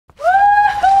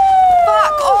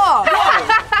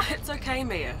Hey,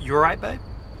 Mia. You alright, babe?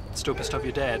 Still pissed off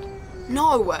your dad?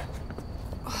 No!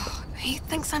 Oh, he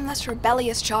thinks I'm this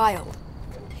rebellious child.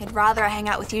 He'd rather I hang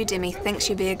out with you, Demi. Thinks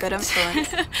you'd be a good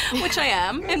influence. Which I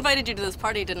am. Invited you to this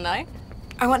party, didn't I?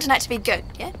 I want tonight to be good,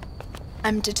 yeah?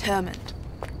 I'm determined.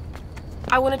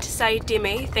 I wanted to say,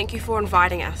 Demi, thank you for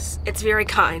inviting us. It's very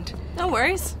kind. No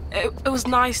worries. It was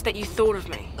nice that you thought of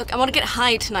me. Look, I want to get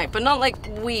high tonight, but not like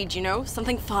weed, you know?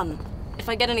 Something fun. If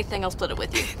I get anything, I'll split it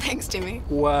with you. Thanks, Demi.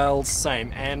 Well,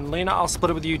 same. And Lena, I'll split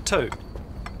it with you too.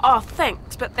 Oh,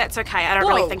 thanks, but that's okay. I don't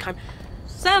really think I'm...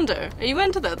 Sander, are you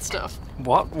into that stuff?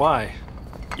 What? Why?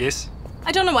 Yes?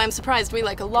 I don't know why I'm surprised. We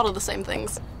like a lot of the same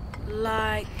things.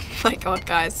 Like... My God,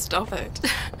 guys, stop it.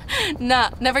 Nah,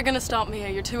 never gonna stop me.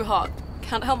 You're too hot.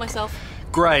 Can't help myself.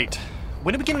 Great.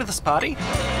 When are we getting to this party?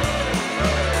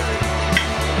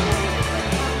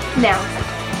 Now.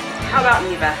 How about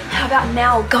never? How about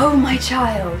now? Go, my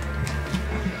child.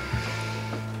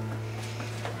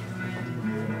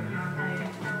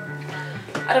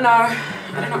 I don't know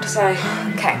what to say.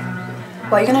 Okay.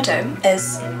 What you're gonna do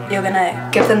is you're gonna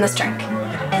give them this drink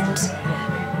and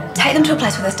take them to a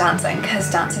place where there's dancing, because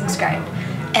dancing's great.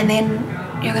 And then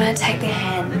you're gonna take their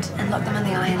hand and look them in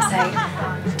the eye and say,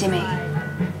 Demi,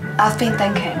 I've been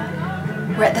thinking,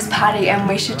 we're at this party and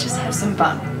we should just have some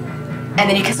fun. And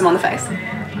then you kiss them on the face.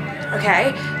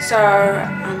 Okay, so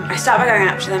I start by going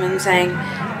up to them and saying,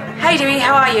 hey Demi,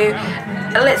 how are you?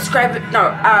 Let's grab...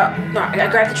 I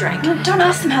grab the drink. No, don't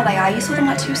ask them how they are, you saw them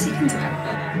like 2 seconds ago.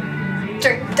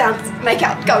 Drink, dance, make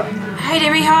out, go. Hey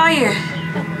Demi, how are you?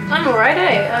 I'm alright,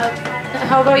 eh?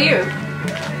 How about you?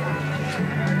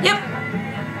 Yep.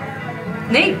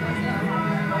 Neat.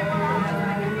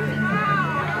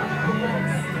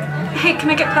 Hey, can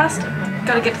I get past?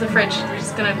 Gotta get to the fridge. I'm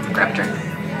just gonna grab a drink.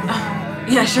 Oh,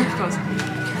 yeah, sure, of course.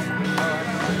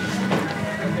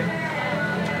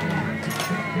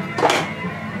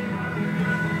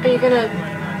 Are you gonna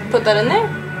put that in there?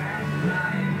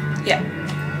 Yeah.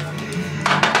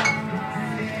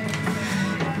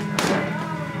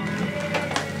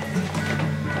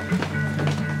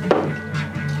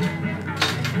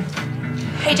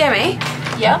 Hey Demi.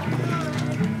 Yeah?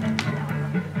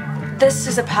 This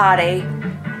is a party.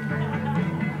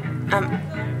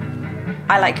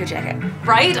 I like your jacket.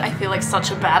 Right? I feel like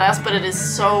such a badass, but it is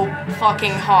so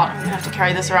fucking hot. I'm gonna have to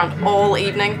carry this around all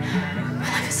evening. My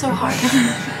life is so hard.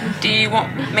 Do you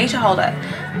want me to hold it?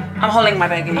 I'm holding my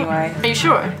bag anyway. Are you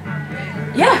sure?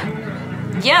 Yeah.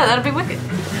 Yeah, that'd be wicked.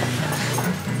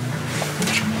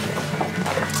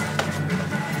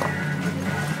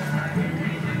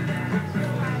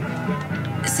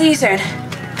 See you soon.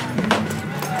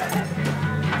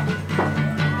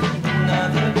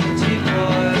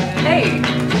 Hey,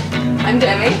 I'm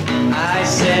Demi. I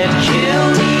said,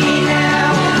 kill me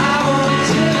now. I want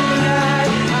to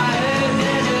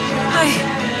Hi.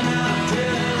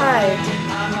 Hi.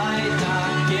 I might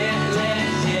not get let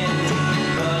in,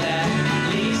 but at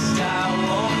least I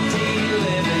won't be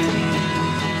living.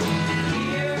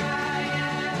 Here I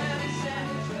am,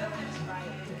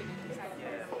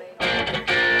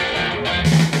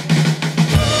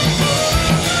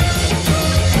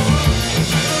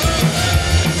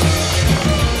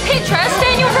 Petra,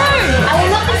 stay in your room! I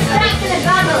will not be stacked in a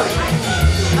bundle.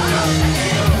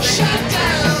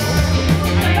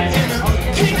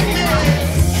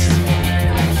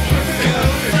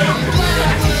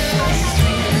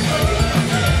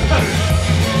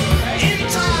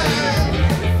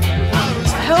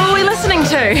 Who are we listening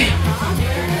to?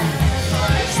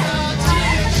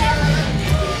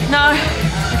 No?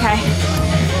 Okay.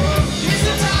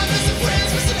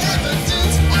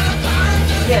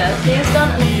 Yeah, Thea's done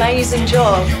an amazing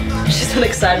job. She's been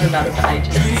excited about it for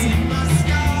ages.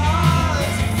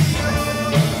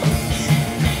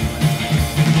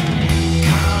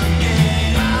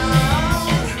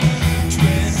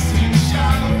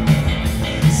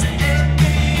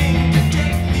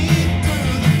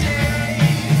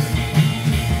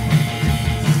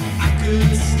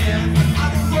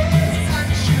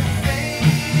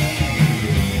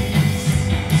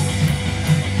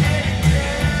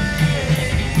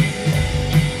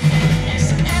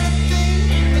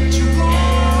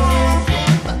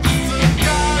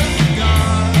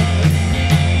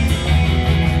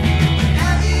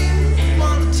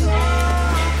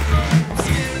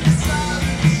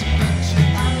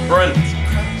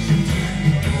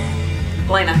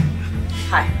 Lena.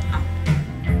 Hi.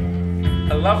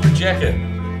 I love the jacket.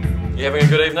 You having a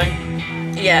good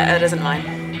evening? Yeah, it isn't mine.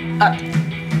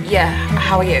 Yeah,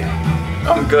 how are you?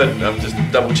 I'm good. I'm just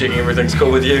double checking everything's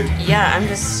cool with you. Yeah, I'm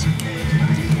just...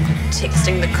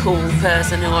 texting the cool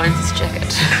person who owns this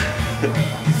jacket.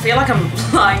 I feel like I'm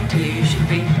lying to you. You should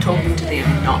be talking to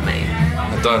them, not me.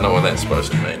 I don't know what that's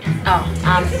supposed to mean. Oh,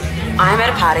 I'm at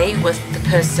a party with the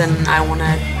person I want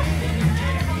to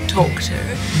talk to,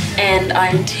 and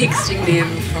I'm texting them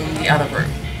from the other room.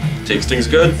 Texting's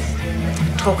good.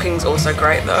 Talking's also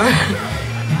great though.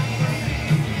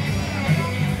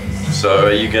 So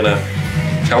are you gonna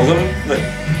tell them that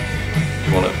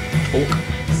you want to talk?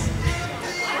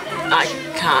 I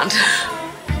can't,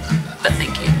 but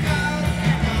thank you.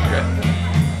 Okay.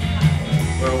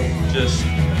 Well, just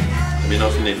let me know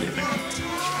if you need anything.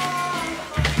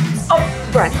 Oh,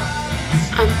 Brian.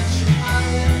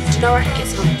 Do you know where I can get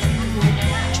some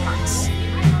drugs?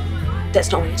 That's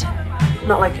not weed.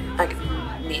 Not like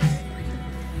meth.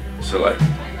 So like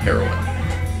heroin.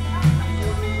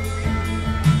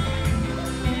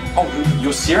 Oh,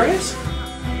 you're serious?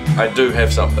 I do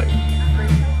have something.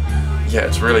 Yeah,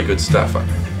 it's really good stuff. I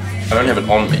don't have it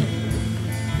on me.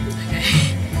 Okay.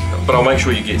 But I'll make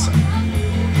sure you get some.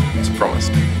 It's a promise.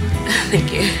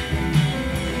 Thank you.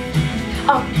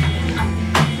 Oh,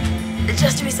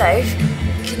 just to be safe,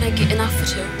 can I get enough for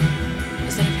two?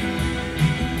 Is that okay?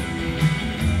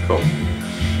 Cool.